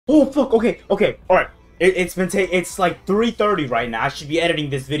Oh fuck, okay, alright. It's like 3:30 right now. I should be editing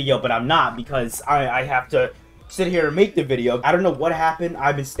this video, but I'm not because I have to sit here and make the video. I don't know what happened.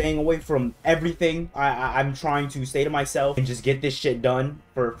 I've been staying away from everything. I'm trying to stay to myself and just get this shit done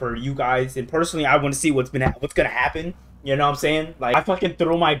for you guys. And personally, I want to see what's gonna happen. You know what I'm saying? Like, I fucking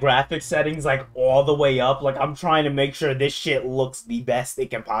threw my graphics settings like all the way up. Like, I'm trying to make sure this shit looks the best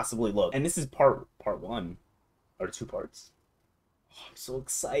it can possibly look. And this is part one or 2 parts. I'm so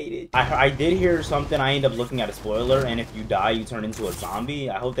excited. I did hear something. I end up looking at a spoiler, and if you die, you turn into a zombie.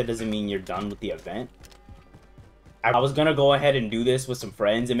 I hope that doesn't mean you're done with the event. I was gonna go ahead and do this with some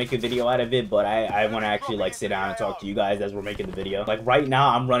friends and make a video out of it, but I want to actually like sit down and talk to you guys as we're making the video. Like right now,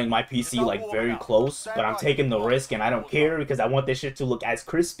 I'm running my PC like very close, but I'm taking the risk and I don't care because I want this shit to look as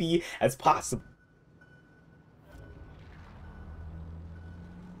crispy as possible.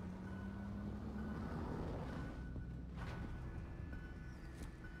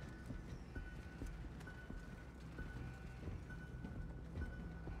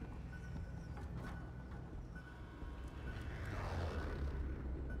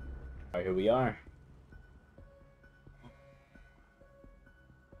 Alright, here we are.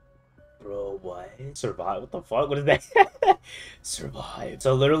 Bro, what? Survive? What the fuck? What is that? Survive.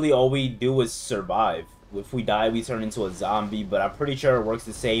 So literally all we do is survive. If we die, we turn into a zombie, but I'm pretty sure it works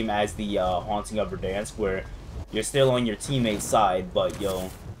the same as the Haunting of Verdansk, where you're still on your teammate's side, but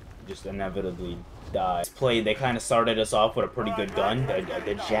you'll just inevitably die. This play, they kind of started us off with a pretty good gun,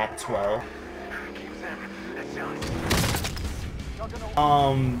 the Jack 12.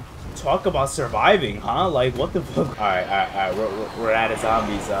 Talk about surviving, huh? Like, what the fuck? Alright, we're out of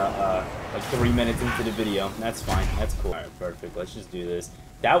zombies, like 3 minutes into the video. That's fine, that's cool. Alright, perfect, let's just do this.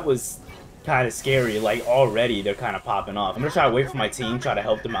 That was kind of scary, like, already they're kind of popping off. I'm gonna try to wait for my team, try to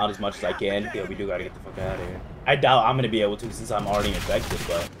help them out as much as I can. Yeah, we do gotta get the fuck out of here. I doubt I'm gonna be able to since I'm already infected,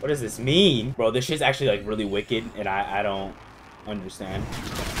 but what does this mean? Bro, this shit's actually, like, really wicked, and I don't understand.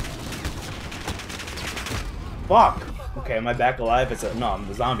 Fuck! Okay, am I back alive? No, I'm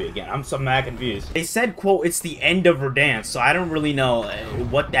the zombie again. I'm so mad confused. They said, quote, it's the end of Verdansk, so I don't really know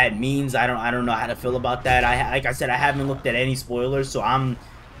what that means. I don't know how to feel about that. Like I said, I haven't looked at any spoilers, so I'm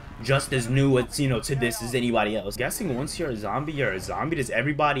just as new as, you know, to this as anybody else. Guessing once you're a zombie, you're a zombie. Does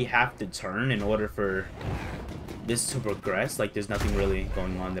everybody have to turn in order for this to progress? Like, there's nothing really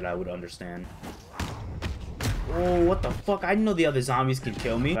going on that I would understand. Oh, what the fuck? I didn't know the other zombies can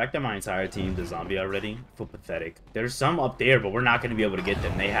kill me. The fact that my entire team's a zombie already, I feel pathetic. There's some up there, but we're not going to be able to get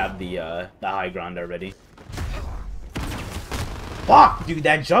them. They have the high ground already. Fuck, dude,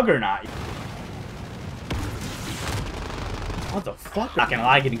 that juggernaut. What the fuck? Not gonna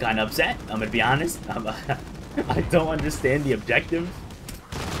lie, getting kind of upset. I'm gonna be honest. I don't understand the objective.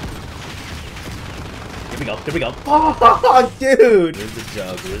 Here we go, there we go. Oh, dude! Where's the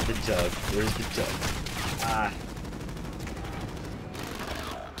jug? Where's the jug? Where's the jug? Ah.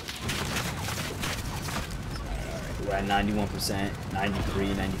 We're at 91%,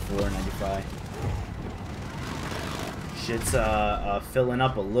 93, 94, 95. Shit's filling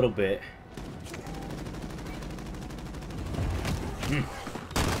up a little bit.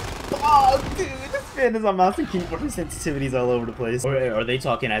 Oh, dude, this fan is on mouse and keyboard sensitivities all over the place. Or are they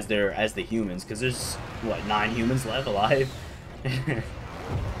talking as the humans? Because there's what, 9 humans left alive.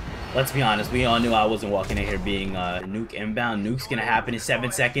 Let's be honest, we all knew I wasn't walking in here being nuke inbound. Nuke's gonna happen in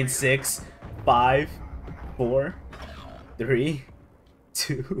 7 seconds. 6, 5, 4, 3,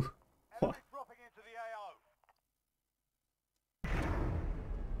 2, 1.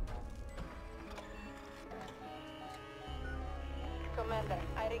 Commander,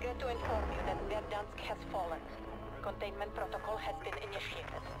 I regret to inform you that Verdansk has fallen. Containment protocol has been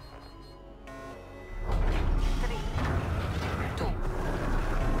initiated. 3, 2, 1.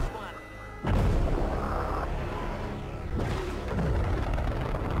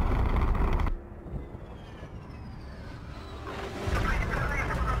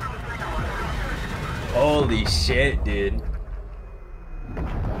 Holy shit, dude.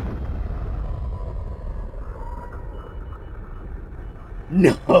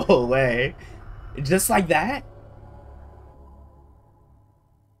 No way. Just like that?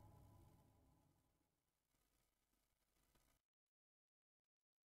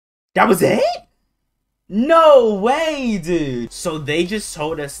 That was it? No way, dude. So they just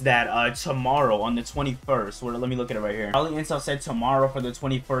told us that tomorrow on the 21st, let me look at it right here. Early Intel said tomorrow for the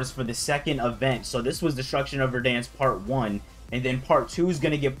 21st for the second event. So this was Destruction of Verdansk part 1. And then part 2 is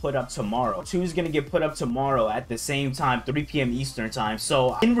going to get put up tomorrow. 2 is going to get put up tomorrow at the same time, 3 p.m. Eastern time.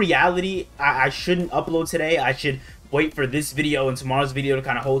 So in reality, I shouldn't upload today. I should wait for this video and tomorrow's video to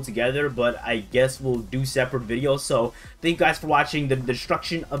kind of hold together, but I guess we'll do separate videos. So thank you guys for watching the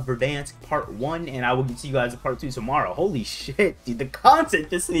Destruction of Verdansk part 1, and I will see you guys in part 2 tomorrow. Holy shit, dude, the content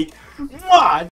this week, mwah!